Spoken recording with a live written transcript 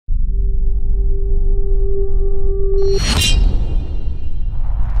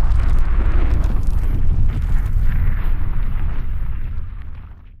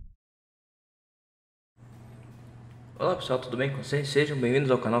pessoal, tudo bem com vocês? Sejam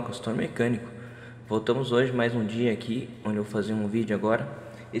bem-vindos ao canal Consultor Mecânico. Voltamos hoje mais um dia aqui, onde eu vou fazer um vídeo agora.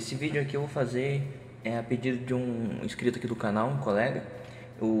 Esse vídeo aqui eu vou fazer a pedido de um inscrito aqui do canal, um colega.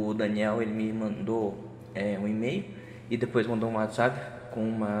 O Daniel, ele me mandou um e-mail e depois mandou um WhatsApp com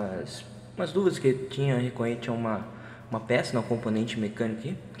umas dúvidas que ele tinha recorrente a uma peça, um componente mecânico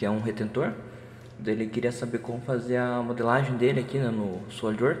aqui, que é um retentor. Ele queria saber como fazer a modelagem dele aqui, né, no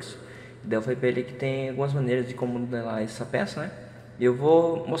SolidWorks. Daí eu falei pra ele que tem algumas maneiras de como modelar essa peça, né? E eu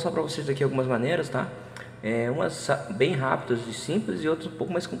vou mostrar pra vocês aqui algumas maneiras, tá? Umas bem rápidas e simples e outras um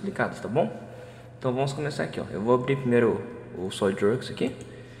pouco mais complicadas, tá bom? Então vamos começar aqui, ó. Eu vou abrir primeiro o SolidWorks aqui.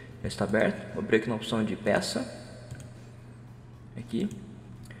 Já está aberto. Vou abrir aqui na opção de peça. Aqui.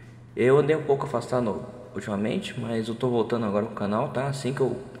 Eu andei um pouco afastado ultimamente, mas eu tô voltando agora pro canal, tá? Assim que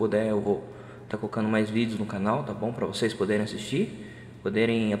eu puder eu vou estar colocando mais vídeos no canal, tá bom? Pra vocês poderem assistir,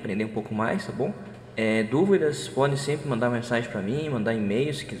 poderem aprender um pouco mais, tá bom? Dúvidas, podem sempre mandar mensagem pra mim, mandar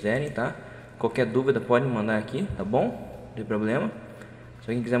e-mail se quiserem, tá? Qualquer dúvida pode mandar aqui, tá bom? Não tem problema. Se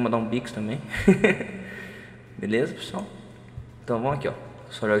alguém quiser mandar um PIX também. Beleza, pessoal? Então vamos aqui, ó.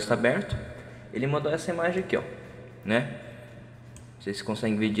 O SolidWorks está aberto. Ele mandou essa imagem aqui, ó, né? Não sei se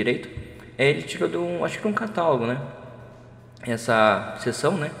conseguem ver direito. Ele tirou de acho que de um catálogo, né? Essa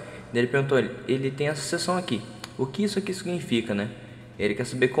seção, né? Ele perguntou, ele tem essa seção aqui. O que isso aqui significa, né? Ele quer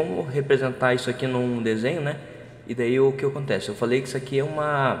saber como representar isso aqui num desenho, né? E daí o que acontece? Eu falei que isso aqui é um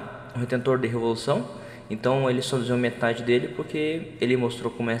retentor de revolução. Então ele só desenhou metade dele porque ele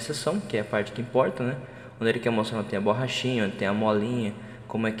mostrou como é a seção, que é a parte que importa, né? Onde ele quer mostrar onde tem a borrachinha, onde tem a molinha,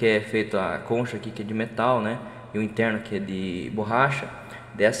 como é que é feito a concha aqui, que é de metal, né? E o interno que é de borracha.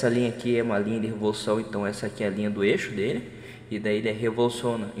 Dessa linha aqui é uma linha de revolução, então essa aqui é a linha do eixo dele. E daí ele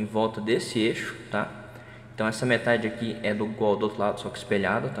revoluciona em volta desse eixo, tá? Então essa metade aqui é igual do outro lado, só que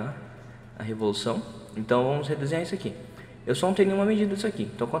espelhada, tá? A revolução. Então vamos redesenhar isso aqui. Eu só não tenho nenhuma medida disso aqui.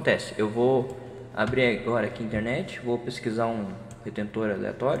 Então acontece, eu vou abrir agora aqui a internet, vou pesquisar um retentor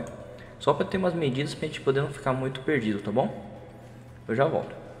aleatório, só para ter umas medidas para a gente poder não ficar muito perdido, tá bom? Eu já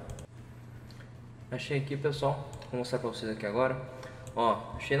volto. Achei aqui, pessoal. Vou mostrar para vocês aqui agora.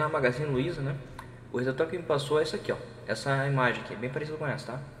 Ó, achei na Magazine Luiza, né? O retentor que me passou é esse aqui, ó. Essa imagem aqui, bem parecida com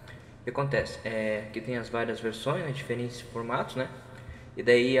essa, tá? O que acontece? Aqui tem as várias versões, né, diferentes formatos, né? E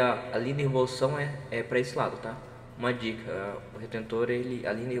daí a linha de revolução é para esse lado, tá? Uma dica, o retentor, a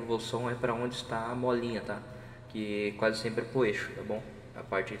linha de revolução é para onde está a molinha, tá? Que quase sempre é pro eixo, tá bom? A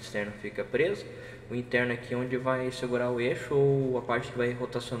parte externa fica presa, o interno aqui é onde vai segurar o eixo ou a parte que vai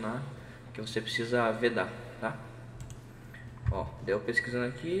rotacionar, que você precisa vedar, tá? Ó, deu pesquisando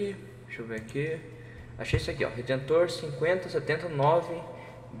aqui, deixa eu ver aqui. Achei isso aqui, ó, retentor 5079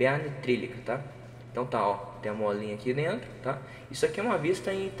 trílica, tá? Então tá, ó, tem a molinha aqui dentro, tá? Isso aqui é uma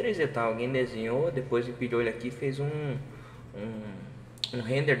vista em 3D, tá? Alguém desenhou, depois empilhou ele aqui e fez um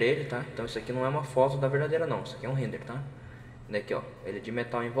render dele, tá? Então isso aqui não é uma foto da verdadeira não, isso aqui é um render, tá? Daqui, ó, ele é de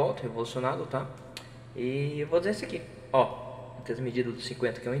metal em volta, revolucionado, tá? E eu vou dizer isso aqui, ó, tem as medidas do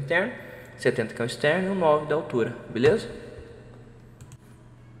 50 que é o interno, 70 que é o externo e o 9 da altura, beleza?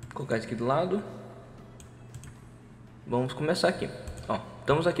 Vou colocar isso aqui do lado. Vamos começar aqui. Ó,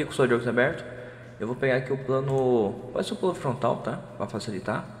 estamos aqui com o SolidWorks aberto. Eu vou pegar aqui o plano, pode ser o plano frontal, tá? Para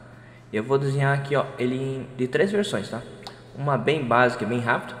facilitar. E eu vou desenhar aqui, ó, ele de 3 versões, tá? Uma bem básica, bem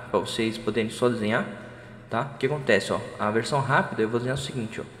rápida, para vocês poderem só desenhar, tá? O que acontece, ó? A versão rápida eu vou desenhar o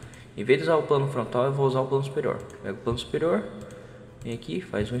seguinte, ó. Em vez de usar o plano frontal, eu vou usar o plano superior. Pego o plano superior, vem aqui,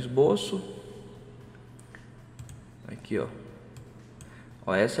 faz um esboço. Aqui, ó.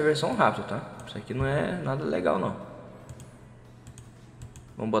 Ó, essa é a versão rápida, tá? Isso aqui não é nada legal, não.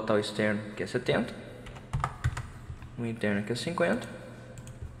 Vamos botar o externo que é 70, o interno que é 50,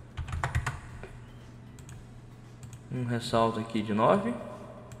 um ressalto aqui de 9,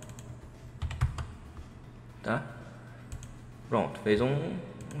 tá? Pronto, fez um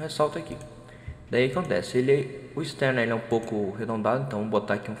ressalto aqui. Daí o que acontece? O externo ele é um pouco arredondado, então vamos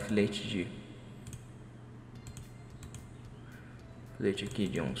botar aqui um filete aqui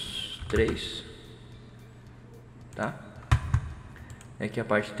de uns 3, tá? Aqui a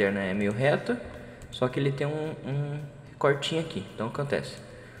parte interna é meio reta, só que ele tem um recortinho aqui. Então o que acontece?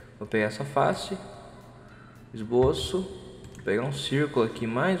 Vou pegar essa face, esboço, vou pegar um círculo aqui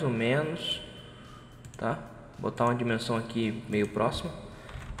mais ou menos, tá? Botar uma dimensão aqui meio próxima,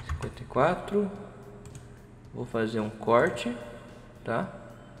 54. Vou fazer um corte, tá?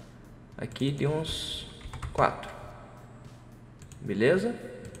 Aqui de uns 4, beleza?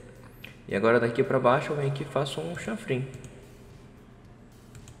 E agora daqui para baixo eu venho aqui e faço um chanfrim.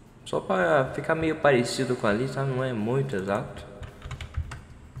 Só para ficar meio parecido com ali, tá? Não é muito exato.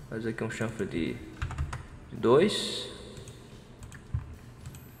 Fazer aqui um chanfre de 2.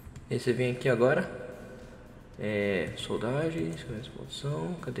 Aí você vem aqui agora, soldagem,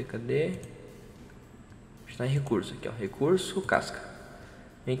 produção, cadê? Está em recurso aqui, ó, recurso, casca.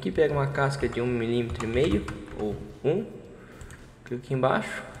 Vem aqui, pega uma casca de 1,5 mm ou 1, clica aqui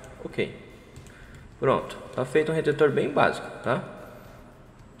embaixo, ok. Pronto, tá feito um retentor bem básico, tá?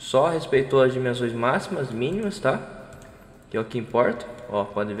 Só respeitou as dimensões máximas, mínimas, tá? Que é o que importa. Ó,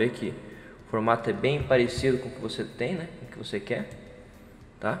 pode ver que o formato é bem parecido com o que você tem, né? Com o que você quer,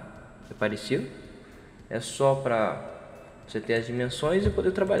 tá? É parecido. É só para você ter as dimensões e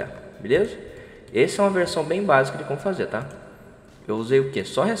poder trabalhar, beleza? Essa é uma versão bem básica de como fazer, tá? Eu usei o que?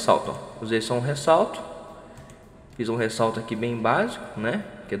 Só ressalto, ó. Usei só um ressalto. Fiz um ressalto aqui bem básico, né?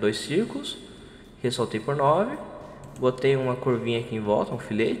 Que é 2 círculos. Ressaltei por 9. Botei uma curvinha aqui em volta, um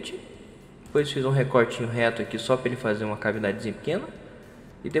filete. Depois fiz um recortinho reto aqui só para ele fazer uma cavidadezinha pequena.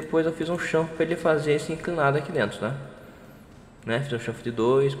 E depois eu fiz um chanfro para ele fazer esse inclinado aqui dentro, tá? Né? Fiz um chanfro de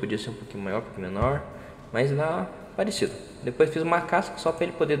 2, podia ser um pouquinho maior, um pouquinho menor, mas dá parecido. Depois fiz uma casca só para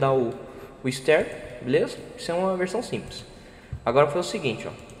ele poder dar o stir, beleza? Isso é uma versão simples. Agora foi o seguinte,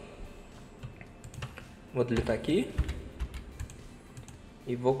 ó. Vou deletar aqui.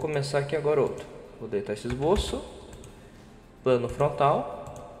 E vou começar aqui agora outro. Vou deletar esse esboço. Plano frontal.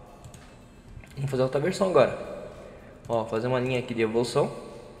 Vamos fazer outra versão agora. Ó, fazer uma linha aqui de evolução,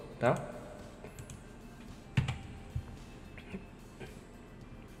 tá?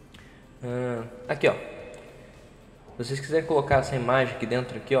 Aqui, ó. Se vocês quiserem colocar essa imagem aqui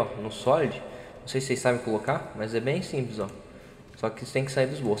dentro, aqui, ó, no Solid, não sei se vocês sabem colocar, mas é bem simples, ó. Só que você tem que sair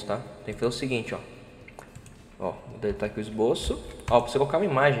do esboço, tá? Tem que fazer o seguinte, ó. Ó, vou deletar aqui o esboço. Ó, pra você colocar uma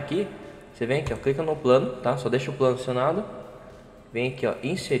imagem aqui, você vem aqui, ó, clica no plano, tá? Só deixa o plano acionado. Vem aqui, ó,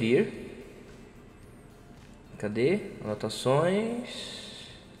 inserir. Cadê? Anotações.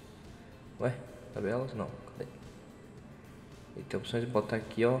 Ué, tabelas? Não, cadê? E tem opções de botar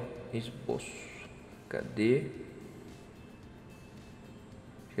aqui, ó, esboço. Cadê?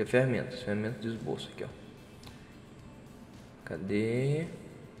 Acho que é ferramentas de esboço aqui, ó. Cadê?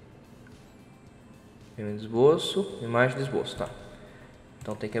 Ferramenta de esboço, imagem de esboço, tá?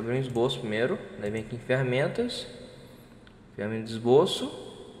 Então tem que abrir um esboço primeiro, daí vem aqui em ferramentas, ferramenta de esboço,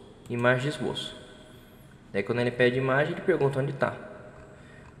 imagem de esboço. Daí quando ele pede imagem, ele pergunta onde tá.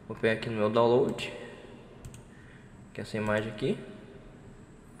 Vou pegar aqui no meu download, que é essa imagem aqui.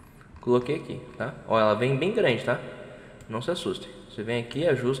 Coloquei aqui, tá? Ó, ela vem bem grande, tá? Não se assustem. Você vem aqui,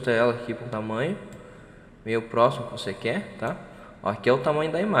 ajusta ela aqui para o tamanho meio próximo que você quer, tá? Ó, aqui é o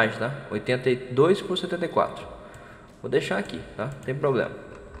tamanho da imagem, tá? 82 por 74. Vou deixar aqui, tá? Não tem problema.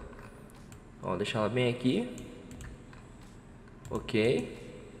 Ó, deixar ela bem aqui. Ok.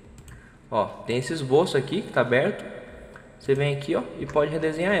 Ó, tem esse esboço aqui que tá aberto. Você vem aqui, ó, e pode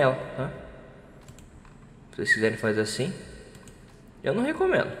redesenhar ela, tá? Se vocês quiserem fazer assim, eu não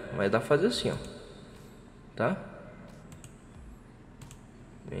recomendo, mas dá pra fazer assim, ó, tá?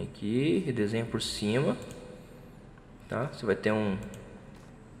 Vem aqui, redesenha por cima, tá? Você vai ter um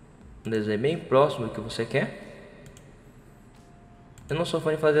desenho bem próximo do que você quer. Eu não sou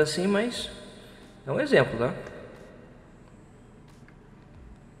fã de fazer assim, mas é um exemplo, tá?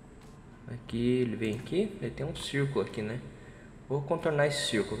 Aqui, ele vem aqui, ele tem um círculo aqui, né? Vou contornar esse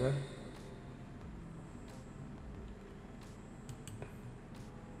círculo, tá?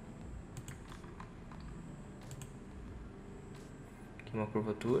 Aqui uma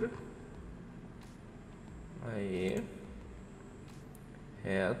curvatura. Aí.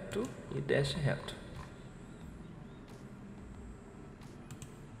 Reto e desce reto.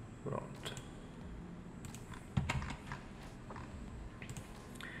 Pronto.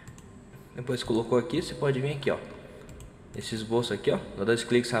 Depois colocou aqui, você pode vir aqui, ó. Esse esboço aqui, ó. Dá 2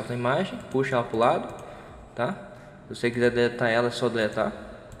 cliques rápido na imagem, puxa ela pro lado, tá? Se você quiser deletar ela, é só deletar.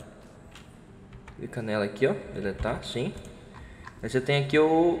 Clica nela aqui, ó. Deletar, sim. Aí você tem aqui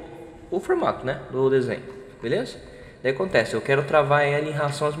o formato, né? Do desenho, beleza? Daí acontece, eu quero travar ela em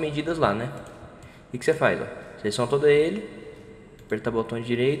relação às medidas lá, né? O que você faz, ó? Seleciona todo ele, aperta o botão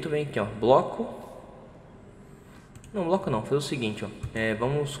direito, vem aqui, ó, bloco. Não, bloco não, faz o seguinte, ó.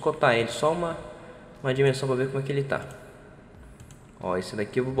 Vamos cotar ele só uma dimensão para ver como é que ele tá. Ó, esse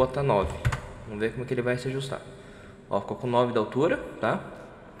daqui eu vou botar 9. Vamos ver como é que ele vai se ajustar. Ó, ficou com 9 da altura, tá?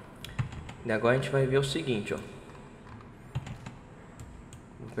 E agora a gente vai ver o seguinte, ó.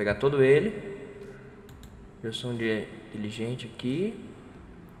 Vou pegar todo ele. Versão de inteligente aqui.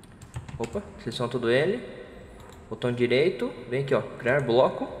 Opa, seleciona todo ele. Botão direito, vem aqui, ó, criar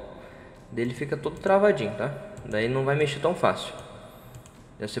bloco. Dele fica todo travadinho, tá? Daí não vai mexer tão fácil.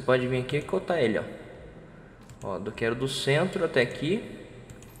 Daí você pode vir aqui e cotar ele, ó. Ó, quero do centro até aqui.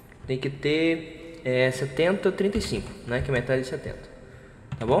 Tem que ter 70, 35, né? Que é metade de 70.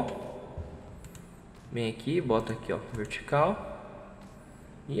 Tá bom? Vem aqui, bota aqui, ó, vertical.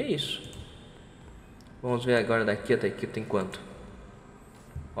 E é isso. Vamos ver agora daqui até aqui tem quanto?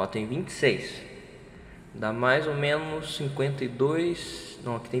 Ó, tem 26. Dá mais ou menos 52.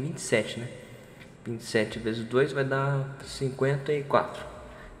 Não, aqui tem 27, né? 27 vezes 2 vai dar 54.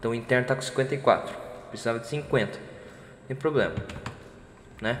 Então o interno tá com 54. Precisava de 50. Não tem problema,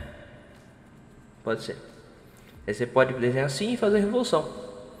 né? Pode ser. Aí você pode desenhar assim e fazer a revolução.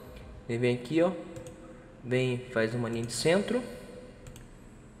 Ele vem aqui, ó. Vem, faz uma linha de centro.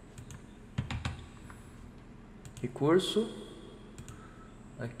 Recurso.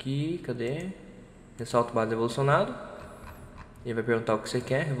 Aqui, cadê? Ressalto base evolucionado. Ele vai perguntar o que você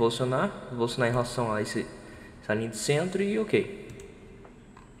quer revolucionar. Revolucionar em relação a essa linha de centro e ok.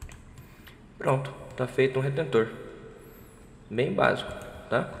 Pronto, tá feito um retentor. Bem básico,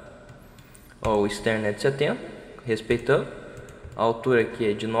 tá? Ó, o externo é de 70, respeitando. A altura aqui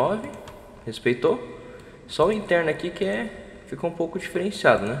é de 9, respeitou. Só o interno aqui que ficou um pouco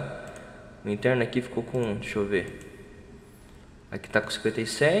diferenciado, né? O interno aqui ficou com, deixa eu ver. Aqui tá com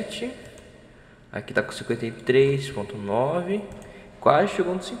 57. Aqui tá com 53,9. Quase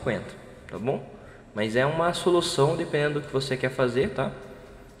chegou no 50, tá bom? Mas é uma solução dependendo do que você quer fazer, tá?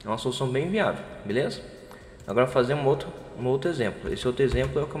 É uma solução bem viável, beleza? Agora vou fazer um outro exemplo. Esse outro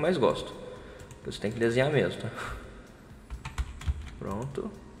exemplo é o que eu mais gosto. Você tem que desenhar mesmo, tá?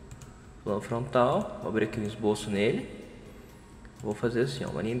 Pronto. Plano frontal, vou abrir aqui um esboço nele. Vou fazer assim, ó,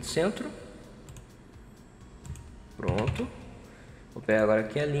 uma linha de centro. Pronto. Vou pegar agora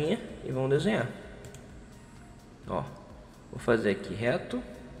aqui a linha e vamos desenhar. Ó, vou fazer aqui reto.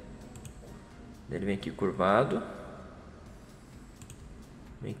 Ele vem aqui curvado.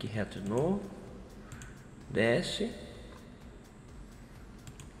 Vem aqui reto de novo. Desce.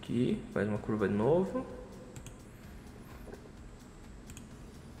 Aqui, faz uma curva de novo.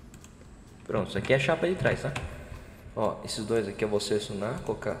 Pronto, isso aqui é a chapa de trás, tá? Ó, esses dois aqui eu vou selecionar,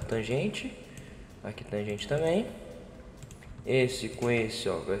 colocar tangente. Aqui tangente também. Esse com esse,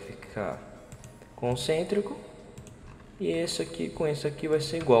 ó, vai ficar concêntrico. E esse aqui com esse aqui vai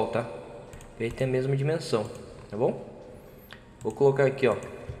ser igual, tá? Ele tem a mesma dimensão, tá bom? Vou colocar aqui, ó,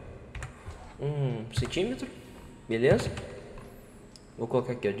 1 centímetro, beleza? Vou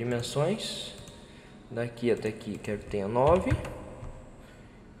colocar aqui, ó, dimensões. Daqui até aqui quero que tenha 9.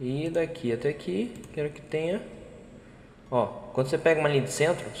 E daqui até aqui, quero que tenha... Ó, quando você pega uma linha de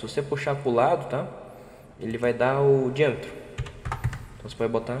centro, se você puxar para o lado, tá? Ele vai dar o diâmetro. Então você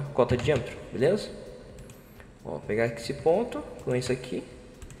pode botar cota de diâmetro, beleza? Ó, pegar aqui esse ponto, com isso aqui,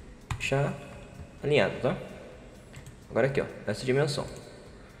 deixar alinhado, tá? Agora aqui, ó, essa dimensão.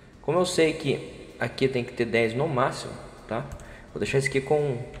 Como eu sei que aqui tem que ter 10 no máximo, tá? Vou deixar isso aqui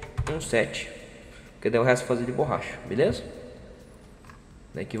com 1,7. Porque daí o resto fazer de borracha, beleza?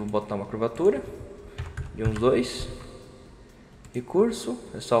 Daqui eu vou botar uma curvatura de uns 2. Recurso,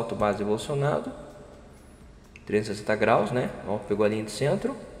 ressalto base evolucionado. 360 graus, né? Ó, pegou a linha de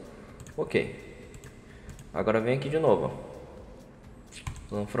centro. Ok. Agora vem aqui de novo, ó.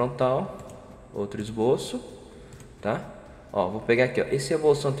 Plano frontal. Outro esboço. Tá? Ó, vou pegar aqui, ó. Esse é a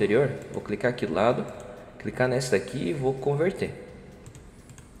evolução anterior. Vou clicar aqui do lado. Clicar nessa daqui e vou converter.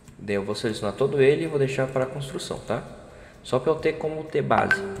 Daí eu vou selecionar todo ele e vou deixar para a construção, tá? Só para eu ter como ter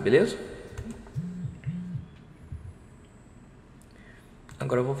base, beleza?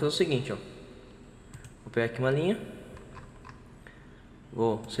 Agora eu vou fazer o seguinte, ó. Vou pegar aqui uma linha.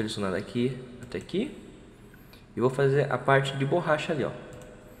 Vou selecionar daqui até aqui. E vou fazer a parte de borracha ali, ó.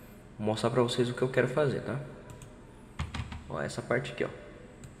 Vou mostrar para vocês o que eu quero fazer, tá? Ó, essa parte aqui, ó.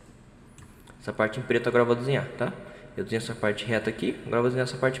 Essa parte em preto agora eu vou desenhar, tá? Eu desenho essa parte reta aqui, agora eu vou desenhar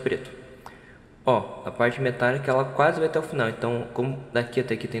essa parte preto. Ó, a parte metálica ela quase vai até o final, então como daqui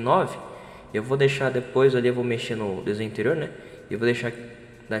até aqui tem 9, eu vou deixar depois ali, eu vou mexer no desenho interior, né? E eu vou deixar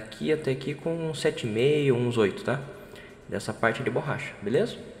daqui até aqui com uns 7,5, uns 8, tá? Dessa parte de borracha,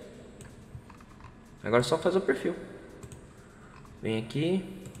 beleza? Agora é só fazer o perfil. Vem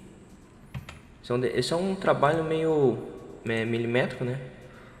aqui. Esse é um trabalho meio milimétrico, né?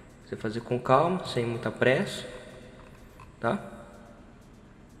 Você fazer com calma, sem muita pressa, tá?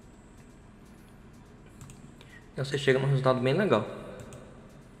 Então você chega num resultado bem legal.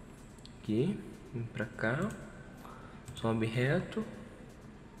 Aqui, vem pra cá, sobe reto,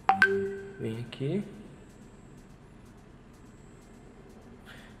 vem aqui.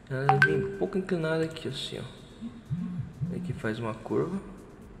 Ela vem um pouco inclinada aqui, assim, ó. Aqui faz uma curva.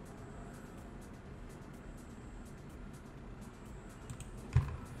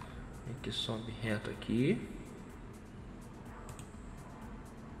 Aqui sobe reto aqui.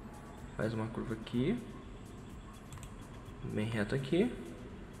 Faz uma curva aqui. Bem reto aqui.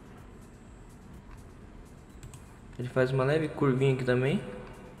 Ele faz uma leve curvinha aqui também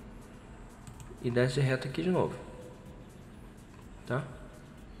e desce reto aqui de novo, tá?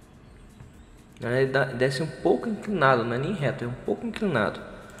 Ele desce um pouco inclinado, não é nem reto, é um pouco inclinado.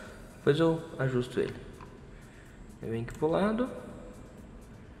 Depois eu ajusto ele. Eu venho aqui pro lado,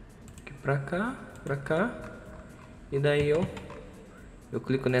 aqui pra cá, e daí eu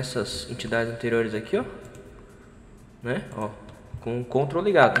clico nessas entidades anteriores aqui, ó, né? Ó, com o Ctrl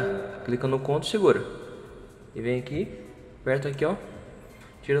ligado, clica no Ctrl, segura e vem aqui, aperta aqui, ó,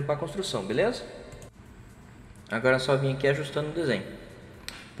 tira para construção, beleza? Agora é só vir aqui ajustando o desenho.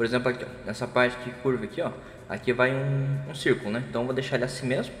 Por exemplo, aqui, ó, nessa parte de curva aqui, ó, aqui vai um círculo, né? Então eu vou deixar ele assim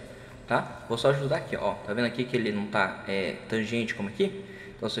mesmo, tá? Vou só ajudar aqui, ó. Tá vendo aqui que ele não tá tangente como aqui?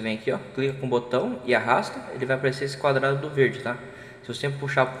 Então você vem aqui, ó, clica com o botão e arrasta, ele vai aparecer esse quadrado do verde, tá? Se você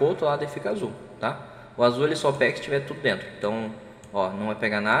puxar pro outro lado, ele fica azul, tá? O azul ele só pega se tiver tudo dentro. Então, ó, não vai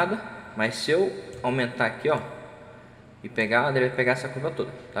pegar nada, mas se eu aumentar aqui, ó, e pegar, ele vai pegar essa curva toda,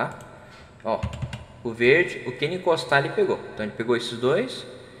 tá? Ó, o verde, o que ele encostar, ele pegou. Então ele pegou esses dois.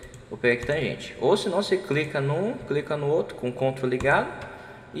 Vou pegar aqui tangente. Ou se não, você clica num, clica no outro com o Ctrl ligado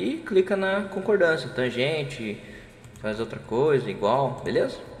e clica na concordância, tangente, faz outra coisa, igual,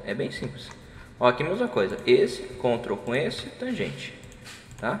 beleza? É bem simples. Ó, aqui a mesma coisa, esse, Ctrl com esse, tangente,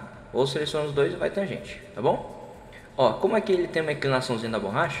 tá? Ou seleciona os dois e vai tangente, tá bom? Ó, como aqui ele tem uma inclinaçãozinha da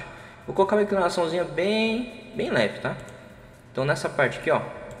borracha, vou colocar uma inclinaçãozinha bem leve, tá? Então nessa parte aqui, ó,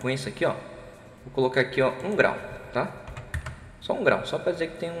 com isso aqui, ó, vou colocar aqui, ó, 1 grau, tá? Só 1 grau, só para dizer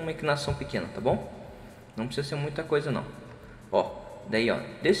que tem uma inclinação pequena, tá bom? Não precisa ser muita coisa não. Ó, daí, ó,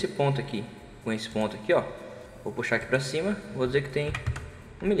 desse ponto aqui com esse ponto aqui, ó, vou puxar aqui para cima, vou dizer que tem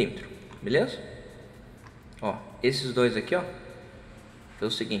 1 milímetro, beleza? Ó, esses dois aqui, ó, é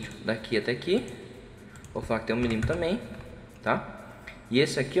o seguinte, daqui até aqui, vou falar que tem 1 milímetro também, tá? E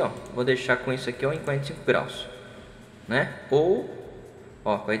esse aqui, ó, vou deixar com isso aqui, ó, em 45 graus, né? Ou,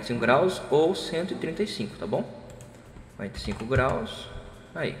 ó, 45 graus ou 135, tá bom? 45 graus,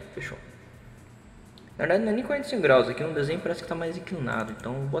 aí, fechou. Na verdade não é nem 45 graus, aqui no desenho parece que está mais inclinado,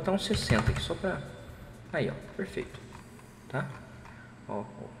 então vou botar uns 60 aqui só para... Aí, ó, perfeito, tá? Ó,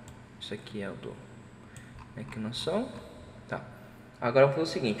 isso aqui é o do... inclinação, tá? Agora eu vou fazer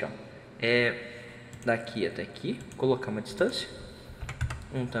o seguinte, ó, daqui até aqui, colocar uma distância,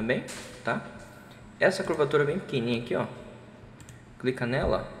 1 também, tá? Essa curvatura bem pequenininha aqui, ó, clica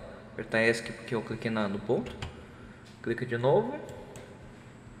nela, apertar ESC porque eu cliquei no ponto. Clica de novo,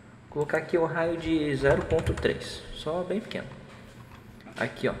 colocar aqui o raio de 0.3, só bem pequeno.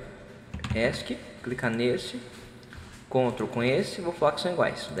 Aqui, ó, ESC, clica nesse, Ctrl com esse, vou falar que são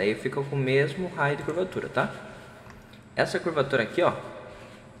iguais. Daí fica com o mesmo raio de curvatura, tá? Essa curvatura aqui,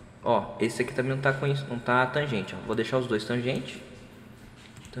 ó, esse aqui também não tá com isso, não tá tangente, ó. Vou deixar os dois tangente,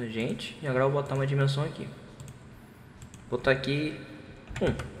 e agora eu vou botar uma dimensão aqui. Vou botar aqui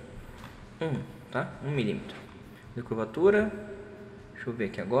 1, tá? 1 milímetro de curvatura. Deixa eu ver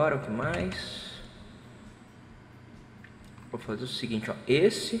aqui agora o que mais. Vou fazer o seguinte, ó,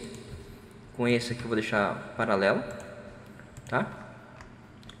 esse com esse aqui eu vou deixar paralelo, tá?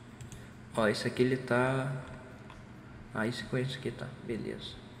 Ó, esse aqui ele tá, esse com esse aqui tá,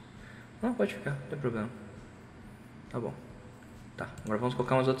 beleza. Não, pode ficar, não tem problema. Tá bom. Tá, agora vamos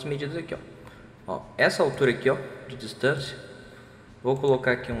colocar umas outras medidas aqui, ó. Ó, essa altura aqui, ó, de distância, vou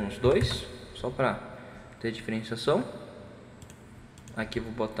colocar aqui uns 2, só para ter diferenciação. Aqui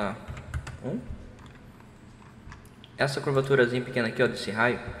vou botar 1. Essa curvaturazinha pequena aqui, ó, desse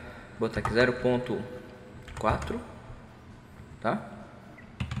raio, vou botar aqui 0.4, tá?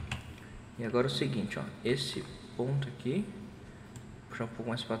 E agora é o seguinte, ó, esse ponto aqui, vou puxar um pouco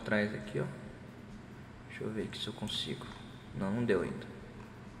mais para trás aqui, ó. Deixa eu ver aqui se eu consigo. Não deu ainda.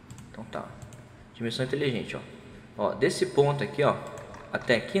 Então tá. Dimensão inteligente, ó. Ó, desse ponto aqui, ó,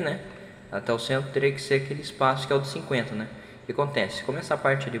 até aqui, né? Até o centro teria que ser aquele espaço que é o de 50, né? O que acontece? Como essa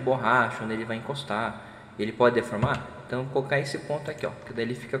parte de borracha, onde ele vai encostar, ele pode deformar, então eu vou colocar esse ponto aqui, ó, que daí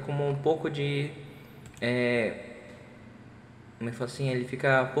ele fica como um pouco de... como é que fala assim? Ele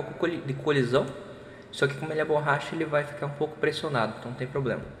fica um pouco de colisão, só que como ele é borracha, ele vai ficar um pouco pressionado, então não tem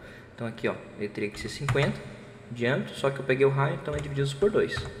problema. Então aqui, ó, ele teria que ser 50 de diâmetro, só que eu peguei o raio, então é dividido por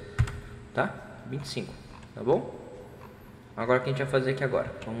 2, tá? 25, tá bom? Agora o que a gente vai fazer aqui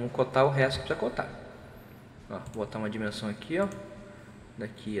agora? Vamos cotar o resto que precisa cotar. Ó, vou botar uma dimensão aqui, ó,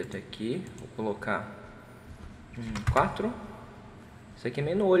 daqui até aqui, vou colocar 4. Isso aqui é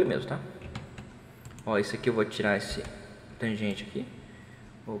meio no olho mesmo, tá? Ó, esse aqui eu vou tirar esse tangente aqui,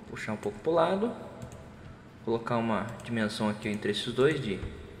 vou puxar um pouco pro lado, colocar uma dimensão aqui entre esses dois de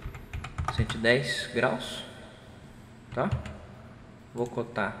 110 graus, tá? Vou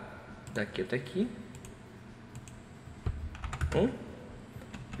cotar daqui até aqui. 1.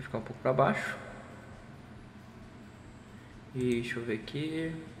 Vai ficar um pouco para baixo. E deixa eu ver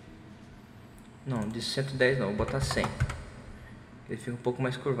aqui. Não, de 110 não, vou botar 100. Ele fica um pouco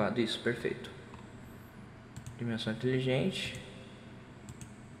mais curvado. Isso, perfeito. Dimensão inteligente.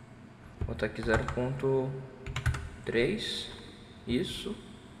 Vou botar aqui 0.3. Isso.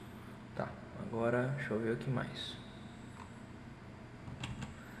 Tá, agora deixa eu ver o que mais.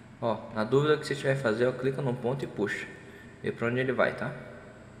 Ó, na dúvida que você tiver que fazer, ó, clica no ponto e puxa. Vê pra onde ele vai, tá?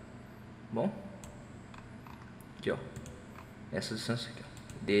 Bom. Aqui, ó. Essa distância aqui, ó.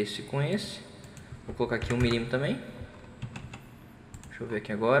 Desse com esse. Vou colocar aqui 1 milímetro também. Deixa eu ver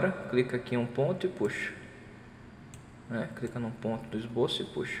aqui agora. Clica aqui em um ponto e puxa. Clica no ponto do esboço e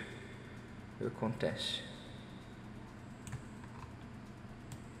puxa. O que acontece?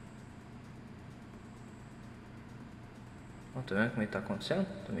 Ó, tá vendo como ele tá acontecendo?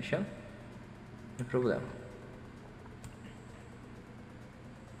 Tá mexendo? Não tem problema.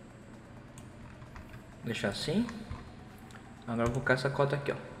 Vou deixar assim. Agora eu vou colocar essa cota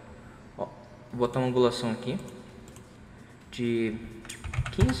aqui, ó. Ó, vou botar uma angulação aqui de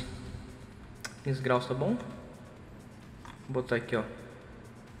 15 graus, tá bom? Vou botar aqui, ó,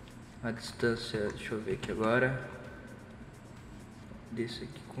 a distância, deixa eu ver aqui agora, desse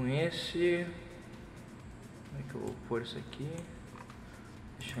aqui com esse. Como é que eu vou pôr isso aqui?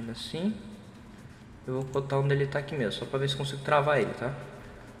 Deixando assim. Eu vou botar onde ele tá aqui mesmo, só pra ver se consigo travar ele, tá?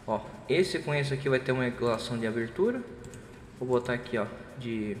 Ó, esse com esse aqui vai ter uma regulação de abertura. Vou botar aqui, ó,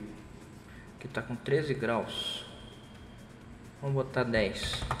 que tá com 13 graus. Vamos botar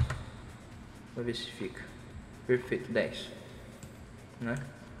 10. Pra ver se fica. Perfeito, 10. Né?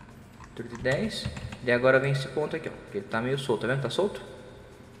 De 10. E agora vem esse ponto aqui, ó, que ele tá meio solto, tá vendo? Tá solto?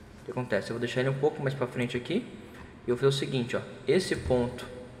 O que acontece? Eu vou deixar ele um pouco mais pra frente aqui. E eu vou fazer o seguinte, ó. Esse ponto,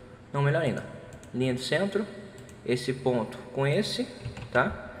 não, melhor ainda, linha do centro. Esse ponto com esse,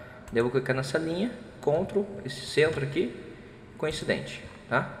 tá? Daí eu vou clicar nessa linha, Ctrl, esse centro aqui, coincidente,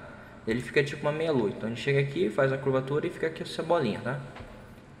 tá? Ele fica tipo uma meia lua. Então a gente chega aqui, faz a curvatura e fica aqui essa bolinha, tá?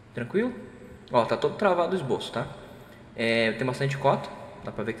 Tranquilo? Ó, tá todo travado o esboço, tá? Tem bastante cota,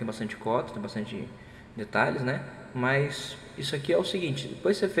 dá pra ver que tem bastante cota, tem bastante detalhes, né? Mas isso aqui é o seguinte,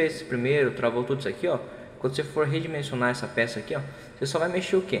 depois que você fez esse primeiro, travou tudo isso aqui, ó. Quando você for redimensionar essa peça aqui, ó, você só vai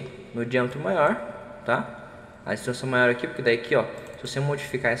mexer o quê? No diâmetro maior, tá? A distância maior aqui, porque daí aqui, ó, se você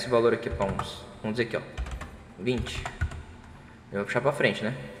modificar esse valor aqui para uns, vamos dizer aqui, ó, 20, eu vou puxar para frente,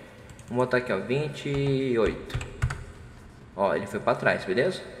 né? Vamos botar aqui, ó, 28. Ó, ele foi para trás,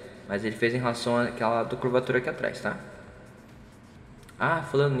 beleza? Mas ele fez em relação àquela do curvatura aqui atrás, tá? Ah,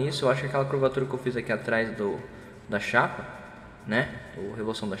 falando nisso, eu acho que aquela curvatura que eu fiz aqui atrás da chapa, né? A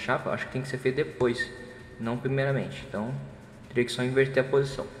revolução da chapa, eu acho que tem que ser feito depois, não primeiramente. Então, teria que só inverter a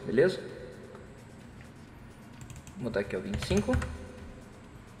posição, beleza? Vou botar aqui, ó, 25.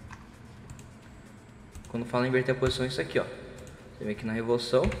 Quando fala em inverter a posição, é isso aqui, ó. Você vem aqui na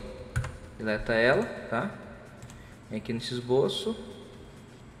revolução, deleta ela, tá? Vem aqui nesse esboço.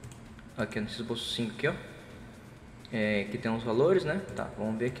 Aqui nesse esboço 5 aqui, ó. Aqui tem uns valores, né? Tá,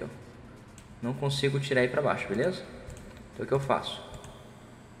 vamos ver aqui, ó. Não consigo tirar aí pra baixo, beleza? Então o que eu faço?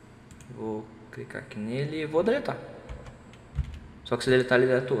 Vou clicar aqui nele e vou deletar. Só que se deletar, ele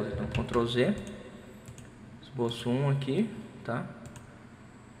deleta outro. Então Ctrl Z. Esboço 1 aqui, tá?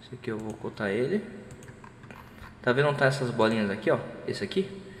 Esse aqui eu vou cortar ele. Tá vendo onde tá essas bolinhas aqui, ó? Esse aqui.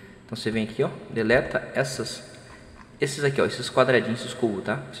 Então você vem aqui, ó, deleta esses aqui, ó, esses quadradinhos, esses cubos,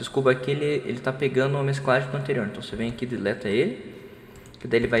 tá? Esses cubos aqui, ele tá pegando a mesclagem do anterior. Então você vem aqui, deleta ele, que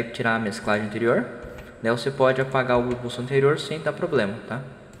daí ele vai tirar a mesclagem anterior. Daí você pode apagar o esboço anterior sem dar problema, tá?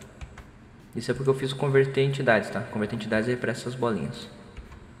 Isso é porque eu fiz o converter entidades, tá? Converter entidades aí para essas bolinhas.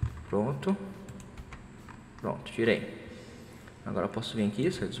 Pronto. Pronto, tirei. Agora eu posso vir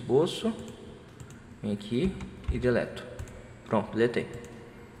aqui, sair do esboço. Vem aqui e deleto. Pronto, deletei.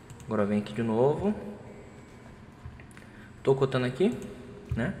 Agora vem aqui de novo. Tô cortando aqui,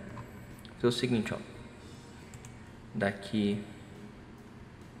 né? Fazer o seguinte, ó. Daqui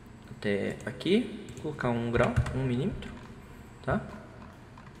até aqui, colocar 1 grau, 1 milímetro, tá?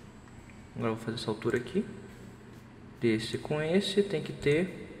 Agora eu vou fazer essa altura aqui. Desse com esse tem que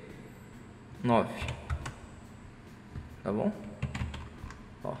ter 9. Tá bom?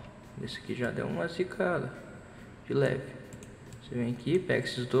 Ó, esse aqui já deu uma zicada de leve. Você vem aqui, pega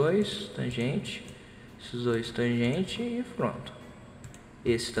esses dois, tangente, esses dois tangente e pronto.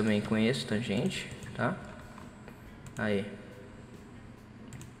 Esse também com esse tangente, tá? Aí.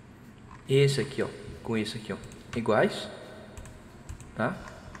 Esse aqui, ó, com esse aqui, ó, iguais, tá?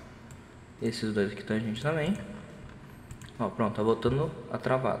 Esses dois aqui tangente também. Ó, pronto, tá voltando a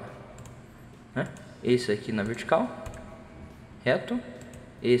travada, né? Esse aqui na vertical. reto,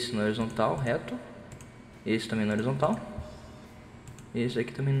 esse na horizontal, reto, esse também na horizontal, esse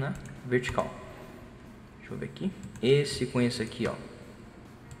aqui também na vertical. Deixa eu ver aqui, esse com esse aqui, ó,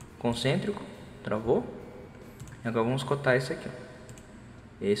 concêntrico, travou. E agora vamos cotar esse aqui, ó.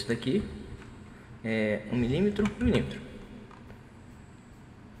 Esse daqui é 1 milímetro, 1 milímetro.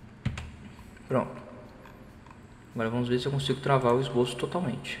 Pronto. Agora vamos ver se eu consigo travar o esboço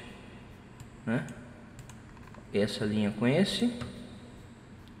totalmente, né? Essa linha com esse,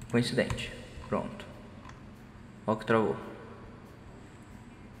 coincidente. Pronto. Olha que travou.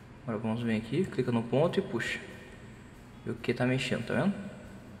 Agora vamos vir aqui, clica no ponto e puxa. E o que tá mexendo, tá vendo?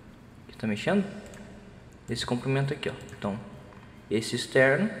 O que tá mexendo? Esse comprimento aqui, ó. Então, esse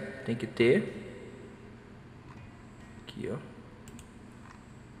externo tem que ter aqui, ó,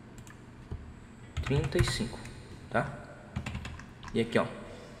 35, tá? E aqui, ó,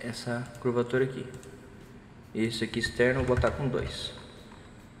 essa curvatura aqui. Esse aqui externo eu vou botar com 2.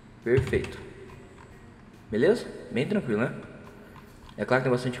 Perfeito. Beleza? Bem tranquilo, né? É claro que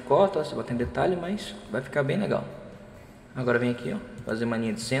tem bastante cota, você bota em detalhe, mas vai ficar bem legal. Agora vem aqui, ó, fazer uma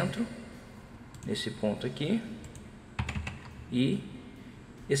linha de centro nesse ponto aqui. E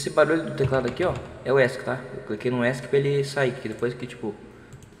esse barulho do teclado aqui, ó, é o ESC, tá? Eu cliquei no ESC para ele sair, que depois que, tipo,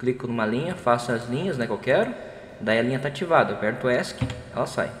 clico numa linha, faço as linhas, né, que eu quero, daí a linha tá ativada, aperto o ESC, ela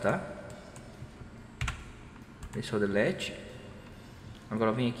sai, tá? Esse é o delete.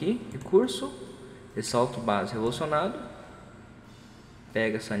 Agora vem aqui, recurso, ressalto base revolucionado,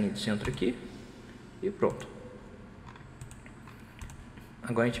 pega essa linha de centro aqui e pronto.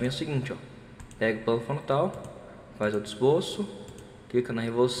 Agora a gente vem o seguinte, ó, pega o plano frontal, faz o esboço, clica na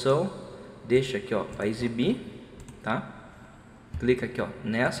revolução, deixa aqui, ó, para exibir, tá? Clica aqui, ó,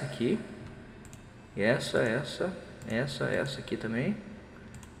 nessa aqui, essa aqui também,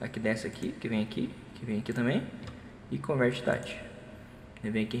 aqui dessa aqui, que vem aqui também, e converte idade.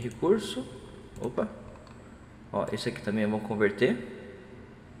 Vem aqui recurso, opa, ó, esse aqui também vamos converter,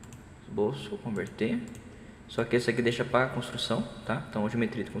 esboço, converter, só que esse aqui deixa para construção, tá? Então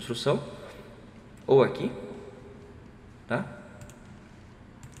geometria de construção, ou aqui, tá?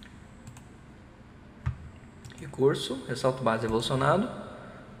 Recurso, ressalto base revolucionado,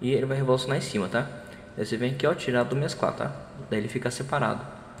 e ele vai revolucionar em cima, tá? Daí você vem aqui, ó, tirar do mesclar, tá? Daí ele fica separado.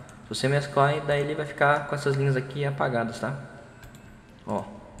 Se você mesclar, daí ele vai ficar com essas linhas aqui apagadas, tá? Ó,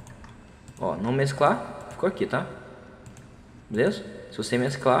 ó, não mesclar, ficou aqui, tá? Beleza? Se você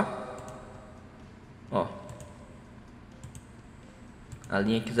mesclar, ó, a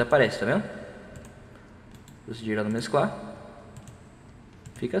linha aqui desaparece, tá vendo? Se você girar no mesclar,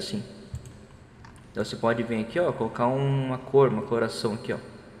 fica assim. Então você pode vir aqui, ó, colocar uma cor, uma coloração aqui, ó,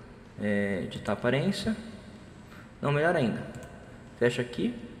 editar aparência. Não, melhor ainda, fecha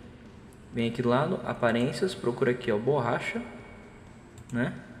aqui, vem aqui do lado, aparências, procura aqui, ó, borracha,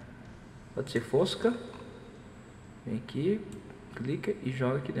 né? Pode ser fosca. Vem aqui, clica e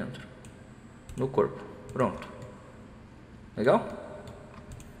joga aqui dentro no corpo. Pronto. Legal?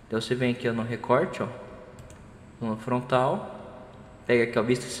 Então você vem aqui, ó, no recorte, ó, no frontal, pega aqui, ó,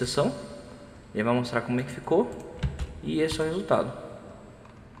 vista de seção, ele vai mostrar como é que ficou e esse é o resultado.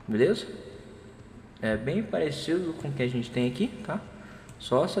 Beleza? É bem parecido com o que a gente tem aqui, tá?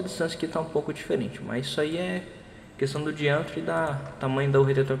 Só essa distância aqui tá um pouco diferente, mas isso aí é questão do diâmetro e da tamanho do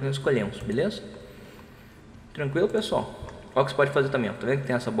retentor que nós escolhemos, beleza? Tranquilo, pessoal? Olha o que você pode fazer também, ó. Tá vendo que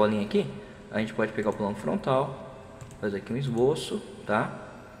tem essa bolinha aqui? A gente pode pegar o plano frontal, fazer aqui um esboço, tá?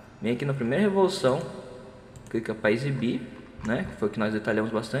 Vem aqui na primeira revolução, clica para exibir, né? Que foi o que nós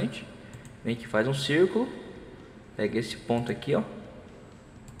detalhamos bastante. Vem aqui, faz um círculo, pega esse ponto aqui, ó,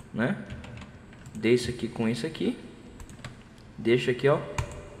 né? Deixa aqui com isso aqui, deixa aqui, ó,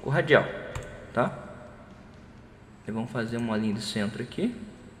 o radial, tá? E vamos fazer uma linha de centro aqui.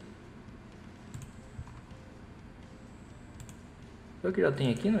 Eu que já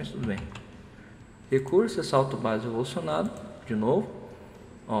tenho aqui, mas tudo bem. Recurso, salto base revolucionado, de novo,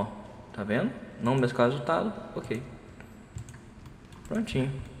 ó, tá vendo? Não mesclar o resultado, ok.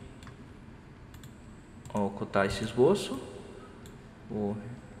 Prontinho. Ó, vou cotar esse esboço,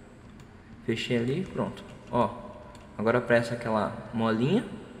 fechei ali, pronto. Ó, agora pressa aquela molinha,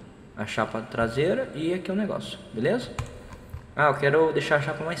 a chapa traseira e aqui o negócio, beleza? Ah, eu quero deixar a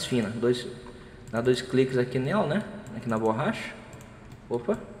chapa mais fina. Dá dois cliques aqui nela, né? Aqui na borracha.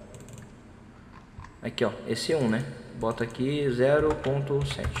 Opa. Aqui, ó, esse 1, né? Bota aqui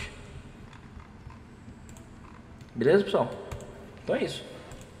 0.7. Beleza, pessoal? Então é isso.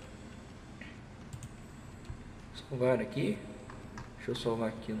 Salvar aqui. Deixa eu salvar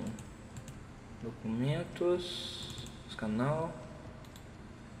aqui no documentos, canal,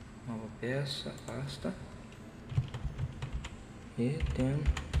 nova peça, pasta.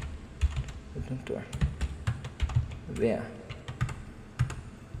 Retentor. VA.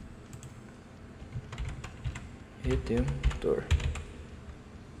 Retentor.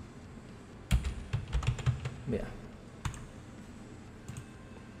 VA.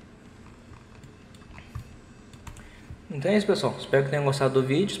 Então é isso, pessoal. Espero que tenham gostado do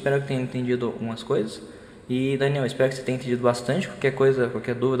vídeo. Espero que tenham entendido algumas coisas. E Daniel, espero que você tenha entendido bastante. Qualquer coisa,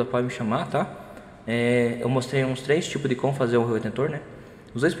 qualquer dúvida pode me chamar, tá? Eu mostrei uns 3 tipos de como fazer o retentor, né?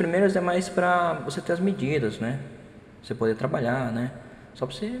 Os 2 primeiros é mais para você ter as medidas, né? Você poder trabalhar, né? Só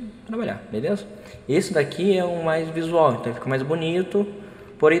para você trabalhar, beleza? Esse daqui é o mais visual, então fica mais bonito,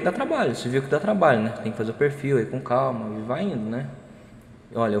 porém dá trabalho. Você viu que dá trabalho, né? Tem que fazer o perfil aí com calma e vai indo, né?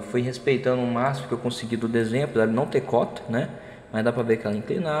 Olha, eu fui respeitando o máximo que eu consegui do desenho, apesar de não ter cota, né? Mas dá pra ver que ela é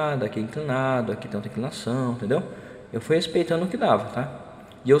inclinada, aqui é inclinado, aqui tem outra inclinação, entendeu? Eu fui respeitando o que dava, tá?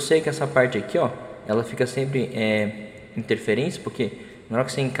 E eu sei que essa parte aqui, ó, ela fica sempre interferência, porque na hora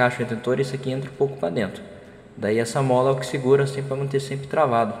que você encaixa o retentor, isso aqui entra um pouco para dentro. Daí essa mola é o que segura sempre para manter sempre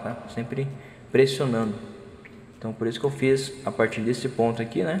travado, tá? Sempre pressionando. Então por isso que eu fiz a partir desse ponto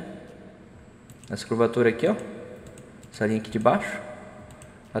aqui, né? Essa curvatura aqui, ó, essa linha aqui de baixo,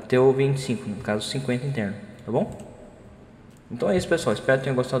 até o 25, no caso 50 interno, tá bom? Então é isso, pessoal. Espero que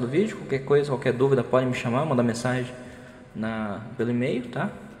tenham gostado do vídeo. Qualquer coisa, qualquer dúvida, pode me chamar, mandar mensagem pelo e-mail, tá?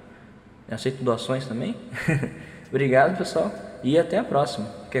 Eu aceito doações também. Obrigado, pessoal, e até a próxima.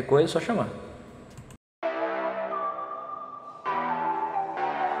 Qualquer coisa é só chamar.